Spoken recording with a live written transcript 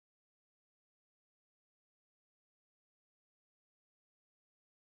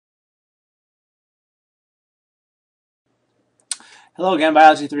Hello again,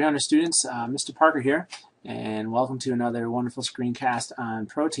 Biology 300 students. Mr. Parker here, and welcome to another wonderful screencast on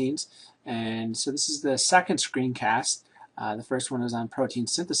proteins. And so this is the second screencast. The first one was on protein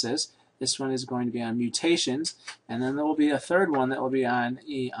synthesis. This one is going to be on mutations, and then there will be a third one that will be on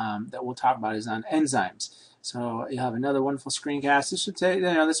that we'll talk about is on enzymes. So you'll have another wonderful screencast. This should take,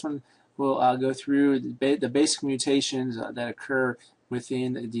 this one will go through the basic mutations that occur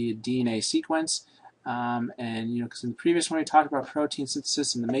within the DNA sequence. Because in the previous one we talked about protein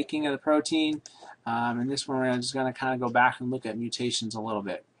synthesis and the making of the protein, and this one we're just going to kind of go back and look at mutations a little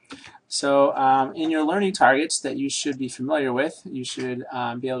bit. So in your learning targets that you should be familiar with, you should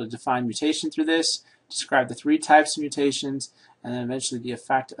be able to define mutation through this, describe the three types of mutations, and then eventually the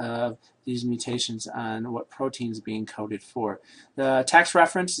effect of these mutations on what protein is being coded for. The text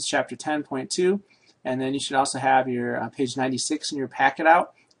reference is chapter 10.2, and then you should also have your page 96 in your packet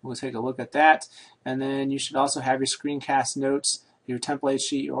out. We'll take a look at that, and then you should also have your screencast notes, your template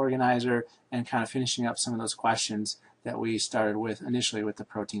sheet, your organizer, and kind of finishing up some of those questions that we started with initially with the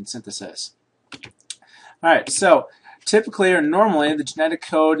protein synthesis. Alright, so typically or normally the genetic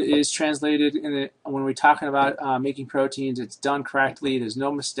code is translated when we're talking about making proteins. It's done correctly, there's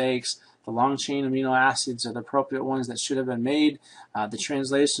no mistakes. The long chain amino acids are the appropriate ones that should have been made. The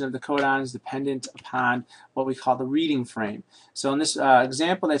translation of the codon is dependent upon what we call the reading frame. So in this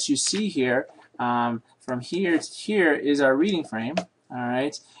example that you see here, from here to here is our reading frame. All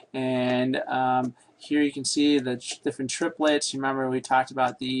right, and here you can see the different triplets. Remember we talked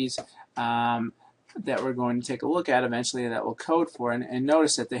about these that we're going to take a look at eventually that will code for, and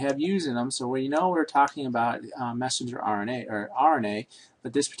notice that they have U's in them, so we know we're talking about messenger RNA or RNA,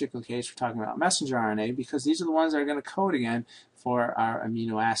 but this particular case we're talking about messenger RNA because these are the ones that are going to code again for our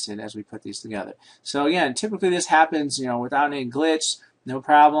amino acid as we put these together. So again, typically this happens without any glitch, no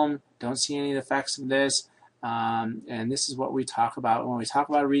problem, don't see any effects of this, and this is what we talk about when we talk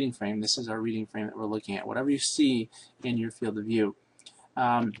about a reading frame. This is our reading frame that we're looking at, whatever you see in your field of view.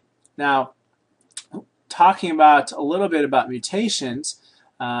 Now, talking about a little bit about mutations,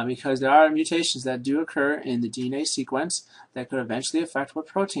 because there are mutations that do occur in the DNA sequence that could eventually affect what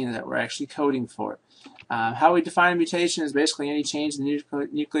protein that we're actually coding for. How we define a mutation is basically any change in the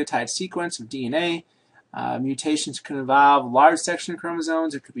nucleotide sequence of DNA. Mutations can involve large section of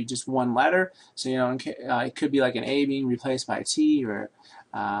chromosomes. It could be just one letter. So it could be like an A being replaced by a T, or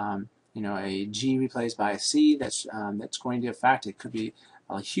a G replaced by a C. That's going to affect. It could be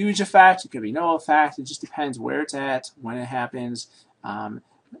a huge effect, it could be no effect, it just depends where it's at, when it happens, and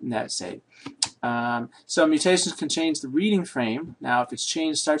that's it. So mutations can change the reading frame. Now if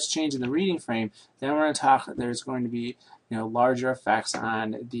it's starts changing the reading frame, then we're going to talk, there's going to be larger effects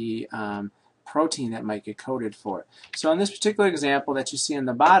on the protein that might get coded for. So in this particular example that you see on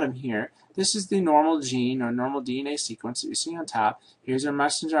the bottom here, this is the normal gene or normal DNA sequence that you see on top. Here's our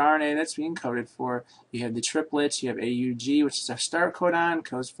messenger RNA that's being coded for. You have the triplets, you have AUG, which is our start codon,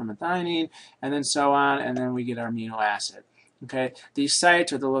 codes for methionine, and then so on, and then we get our amino acid. Okay, the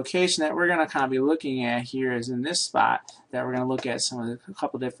site or the location that we're going to kind of be looking at here is in this spot that we're going to look at a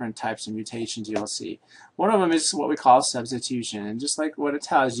couple different types of mutations you'll see. One of them is what we call substitution, and just like what it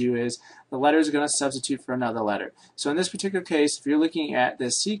tells you is the letter is going to substitute for another letter. So in this particular case, if you're looking at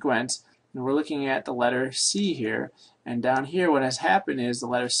this sequence, and we're looking at the letter C here, and down here what has happened is the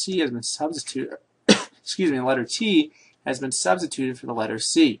letter C has been substituted, excuse me, the letter T has been substituted for the letter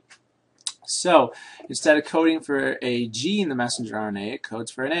C. So instead of coding for a G in the messenger RNA, it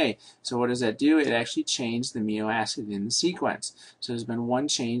codes for an A. So what does that do? It actually changed the amino acid in the sequence. So there's been one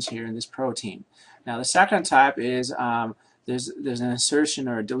change here in this protein. Now the second type is there's an insertion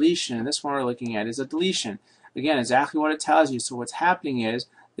or a deletion, and this one we're looking at is a deletion. Again, exactly what it tells you. So what's happening is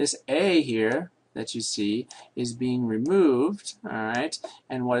this A here that you see is being removed, all right?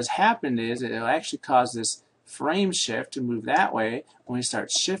 And what has happened is it'll actually cause this frame shift to move that way when we start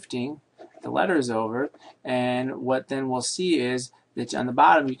shifting the letters over, and what then we'll see is that on the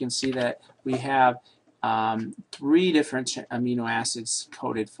bottom you can see that we have 3 different amino acids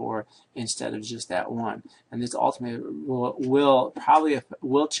coded for instead of just that one, and this ultimately will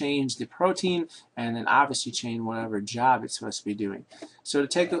change the protein and then obviously change whatever job it's supposed to be doing. So to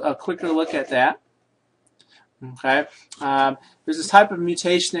take a quicker look at that, okay, there's this type of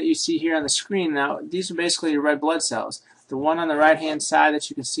mutation that you see here on the screen. Now these are basically your red blood cells. The one on the right hand side that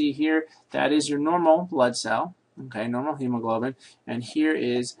you can see here, that is your normal blood cell, okay, normal hemoglobin, and here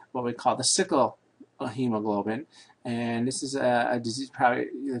is what we call the sickle hemoglobin, and this is a disease probably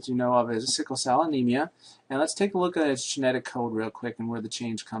that you know of as sickle cell anemia. And let's take a look at its genetic code real quick and where the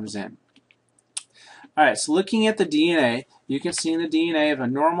change comes in. Alright, so looking at the DNA, you can see in the DNA of a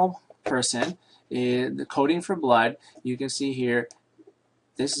normal person, the coding for blood, you can see here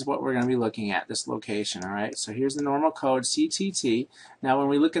this is what we're going to be looking at, this location. All right, so here's the normal code CTT. Now when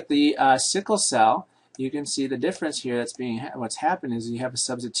we look at the sickle cell, you can see the difference here. What's happened is you have a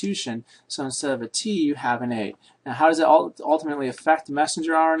substitution. So instead of a T, you have an A. Now how does it ultimately affect the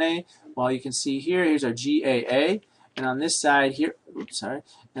messenger RNA? Well, you can see here's our GAA, and on this side here,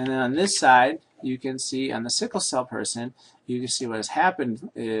 and then on this side, you can see on the sickle cell person, you can see what has happened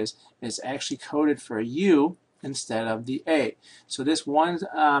is it's actually coded for a U instead of the A. So this one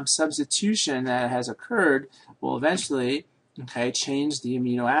substitution that has occurred will eventually change the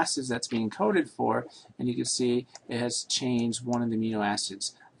amino acids that's being coded for, and you can see it has changed one of the amino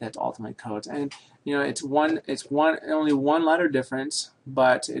acids that ultimately codes. And it's only one letter difference,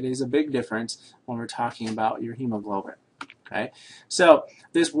 but it is a big difference when we're talking about your hemoglobin. Okay, so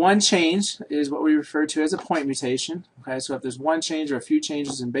this one change is what we refer to as a point mutation. Okay, so if there's one change or a few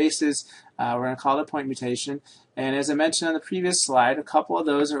changes in bases, we're going to call it a point mutation. And as I mentioned on the previous slide, a couple of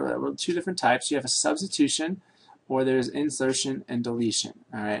those are two different types. You have a substitution, or there's insertion and deletion.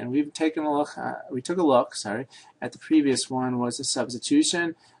 All right, and we've taken a look. We took a look. At the previous one was a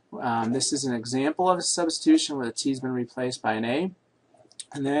substitution. This is an example of a substitution where the T has been replaced by an A.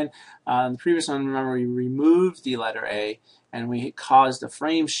 And then the previous one, remember, we removed the letter A and we caused a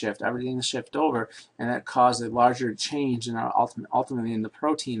frame shift, everything to shift over, and that caused a larger change in our ultimately in the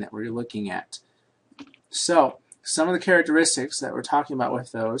protein that we're looking at. So some of the characteristics that we're talking about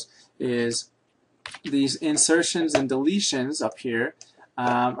with those is these insertions and deletions up here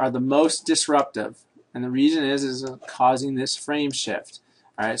are the most disruptive, and the reason is causing this frame shift.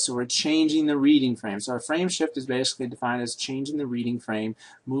 All right, so we're changing the reading frame. So a frame shift is basically defined as changing the reading frame,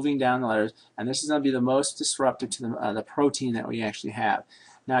 moving down the letters, and this is going to be the most disruptive to the protein that we actually have.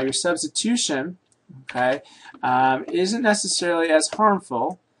 Now your substitution, isn't necessarily as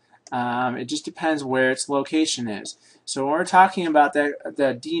harmful. It just depends where its location is. So when we're talking about the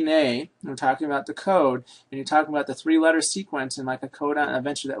DNA, we're talking about the code, and you're talking about the three-letter sequence and like a codon,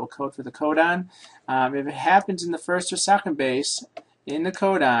 eventually that will code for the codon. If it happens in the first or second base in the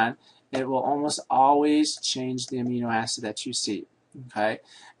codon, it will almost always change the amino acid that you see.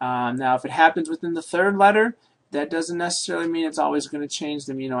 Now if it happens within the third letter, that doesn't necessarily mean it's always going to change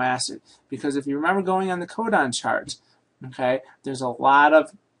the amino acid, because if you remember going on the codon chart, there's a lot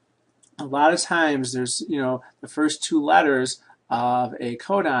of times there's the first two letters of a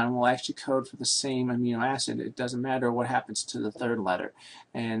codon will actually code for the same amino acid. It doesn't matter what happens to the third letter,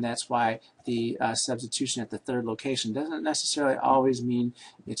 and that's why the substitution at the third location doesn't necessarily always mean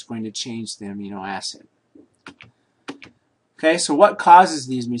it's going to change the amino acid. Okay, so what causes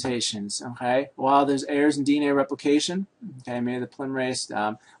these mutations? Well, there's errors in DNA replication. Maybe the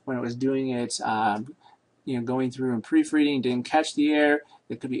polymerase, when it was doing its going through and proofreading, didn't catch the error.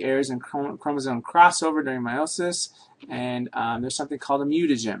 There could be errors in chromosome crossover during meiosis, and there's something called a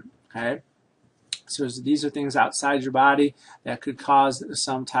mutagen. So these are things outside your body that could cause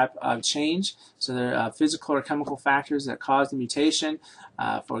some type of change. So there are physical or chemical factors that cause the mutation.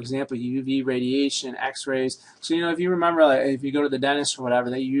 For example, UV radiation, X-rays. So if you remember, like, if you go to the dentist or whatever,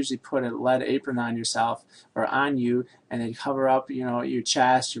 they usually put a lead apron on yourself or on you, and they cover up your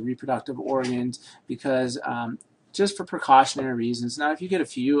chest, your reproductive organs, because just for precautionary reasons. Now, if you get a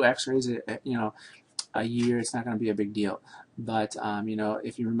few X-rays, a year, it's not going to be a big deal. But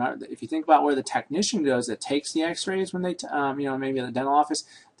if you think about where the technician goes that takes the X-rays when they, maybe at the dental office,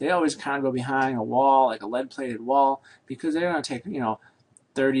 they always kind of go behind a wall, like a lead-plated wall, because they're going to take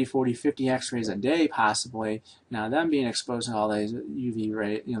 30, 40, 50 X-rays a day possibly. Now, them being exposed to all these UV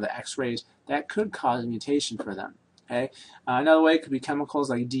rays, the X-rays, that could cause a mutation for them. Another way could be chemicals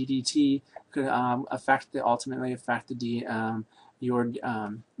like DDT could ultimately affect your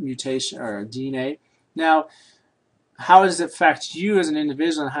mutation or DNA. Now, how does it affect you as an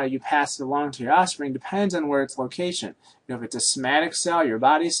individual and how you pass it along to your offspring depends on where its location. If it's a somatic cell, your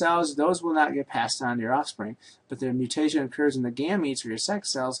body cells, those will not get passed on to your offspring. But the mutation occurs in the gametes or your sex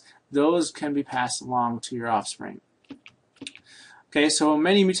cells, those can be passed along to your offspring. So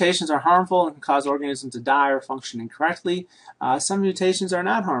many mutations are harmful and can cause organisms to die or function incorrectly. Some mutations are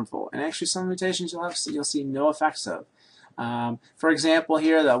not harmful, and actually some mutations you'll see no effects of. For example,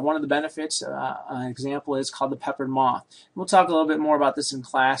 here, one of the benefits, an example is called the peppered moth. We'll talk a little bit more about this in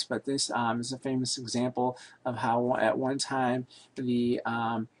class, but this is a famous example of how at one time a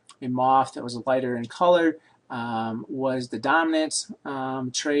moth that was lighter in color was the dominant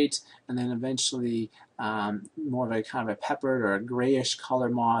trait, and then eventually more of a kind of a peppered or a grayish color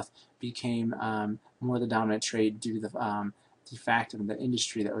moth became more the dominant trait due to the fact of the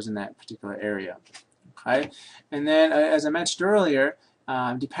industry that was in that particular area. And then, as I mentioned earlier,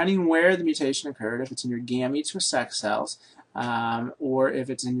 depending where the mutation occurred, if it's in your gametes or sex cells, or if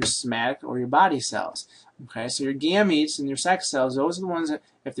it's in your somatic or your body cells. Okay, so your gametes and your sex cells, those are the ones that,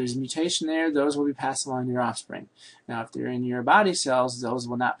 if there's a mutation there, those will be passed along to your offspring. Now, if they're in your body cells, those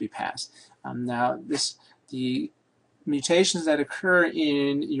will not be passed. The mutations that occur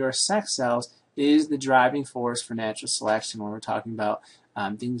in your sex cells is the driving force for natural selection when we're talking about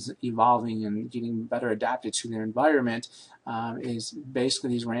things evolving and getting better adapted to their environment, is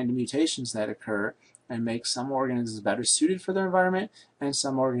basically these random mutations that occur and make some organisms better suited for their environment and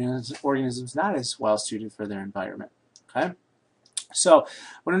some organisms not as well suited for their environment. Okay? So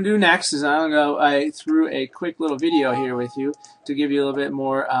what I'm going to do next is I'm going to go through a quick little video here with you to give you a little bit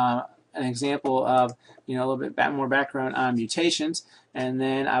more an example of, a little bit more background on mutations, and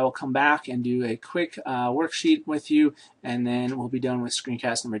then I will come back and do a quick worksheet with you, and then we'll be done with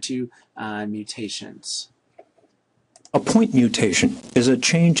screencast number 2 on mutations. A point mutation is a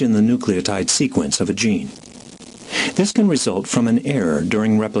change in the nucleotide sequence of a gene. This can result from an error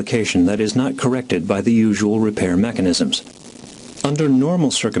during replication that is not corrected by the usual repair mechanisms. Under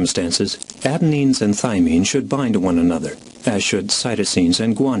normal circumstances, adenines and thymines should bind to one another, as should cytosines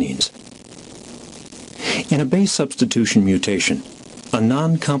and guanines. In a base substitution mutation, a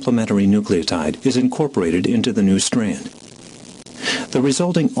non-complementary nucleotide is incorporated into the new strand. The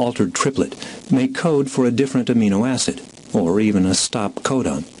resulting altered triplet may code for a different amino acid, or even a stop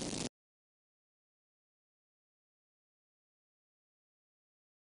codon.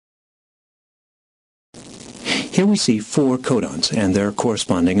 Here we see 4 codons and their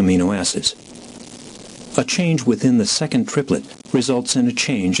corresponding amino acids. A change within the second triplet results in a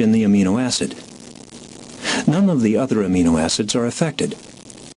change in the amino acid. None of the other amino acids are affected.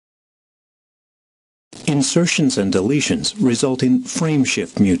 Insertions and deletions result in frame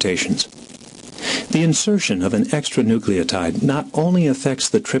shift mutations. The insertion of an extra nucleotide not only affects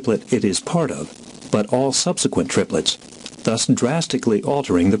the triplet it is part of, but all subsequent triplets, thus drastically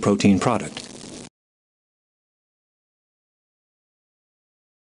altering the protein product.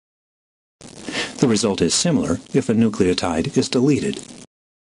 The result is similar if a nucleotide is deleted.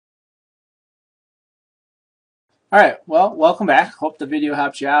 Alright, well, welcome back. Hope the video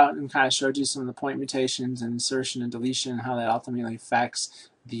helped you out and kind of showed you some of the point mutations and insertion and deletion and how that ultimately affects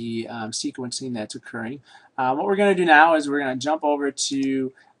the sequencing that's occurring. What we're going to do now is we're going to jump over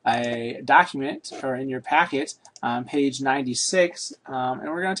to a document, or in your packet, on page 96, and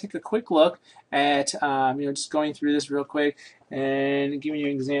we're going to take a quick look at just going through this real quick and giving you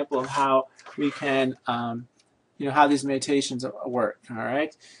an example of how we can how these mutations work.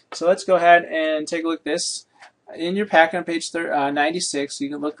 Alright, so let's go ahead and take a look at this. In your packet on page 96, you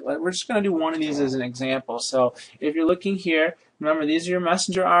can look. We're just going to do one of these as an example. So if you're looking here, remember these are your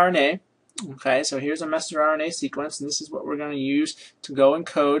messenger RNA. Okay, so here's a messenger RNA sequence, and this is what we're going to use to go and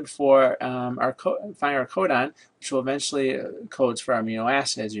code for find our codon, which will eventually codes for our amino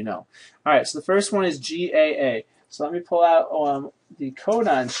acid, as you know. All right, so the first one is GAA. So let me pull out the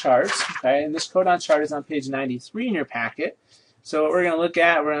codon charts. Okay, and this codon chart is on page 93 in your packet. So what we're going to look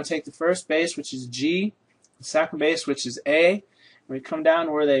at, we're going to take the first base, which is G. The second base, which is A, and we come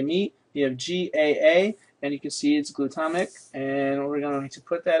down where they meet. You have GAA, and you can see it's glutamic, and we're going to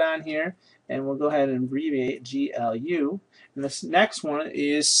put that on here, and we'll go ahead and abbreviate GLU. And this next one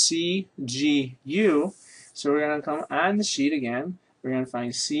is CGU, so we're going to come on the sheet again. We're going to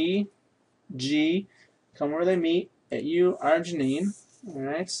find C, G, come where they meet, at U, arginine. All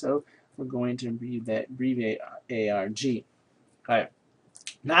right, so we're going to abbreviate ARG. All right,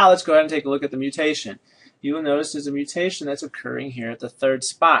 now let's go ahead and take a look at the mutation. You will notice there's a mutation that's occurring here at the third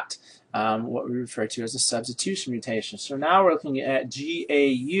spot, what we refer to as a substitution mutation. So now we're looking at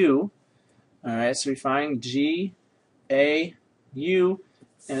GAU. All right, so we find GAU and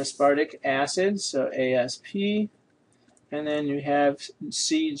aspartic acid, so ASP, and then you have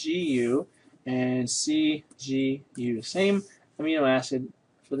CGU and CGU, same amino acid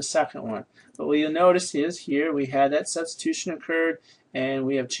for the second one. But what you'll notice is here we had that substitution occurred, and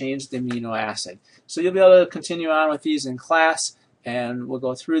we have changed the amino acid. So you'll be able to continue on with these in class, and we'll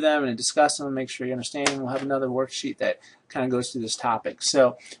go through them and discuss them and make sure you understand. We'll have another worksheet that kind of goes through this topic.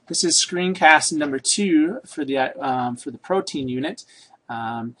 So this is screencast number 2 for the protein unit,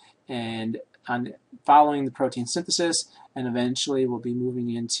 and following the protein synthesis, and eventually we'll be moving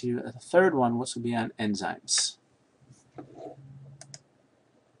into the third one, which will be on enzymes.